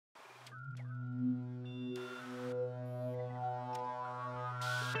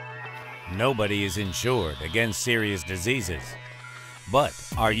Nobody is insured against serious diseases. But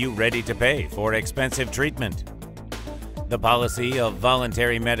are you ready to pay for expensive treatment? The policy of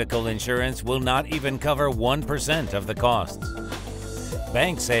voluntary medical insurance will not even cover 1% of the costs.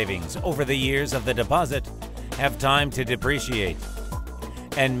 Bank savings over the years of the deposit have time to depreciate,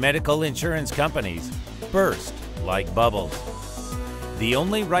 and medical insurance companies burst like bubbles. The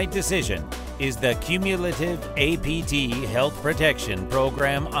only right decision is the cumulative APT Health Protection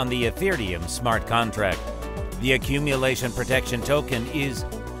Program on the Ethereum smart contract. The Accumulation Protection Token is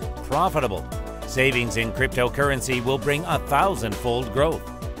profitable. Savings in cryptocurrency will bring 1,000-fold growth.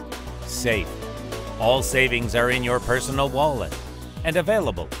 Safe. All savings are in your personal wallet and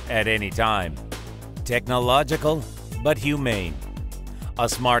available at any time. Technological, but humane. A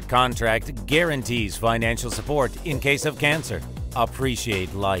smart contract guarantees financial support in case of cancer.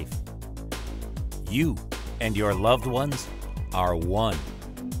 Appreciate life. You and your loved ones are one.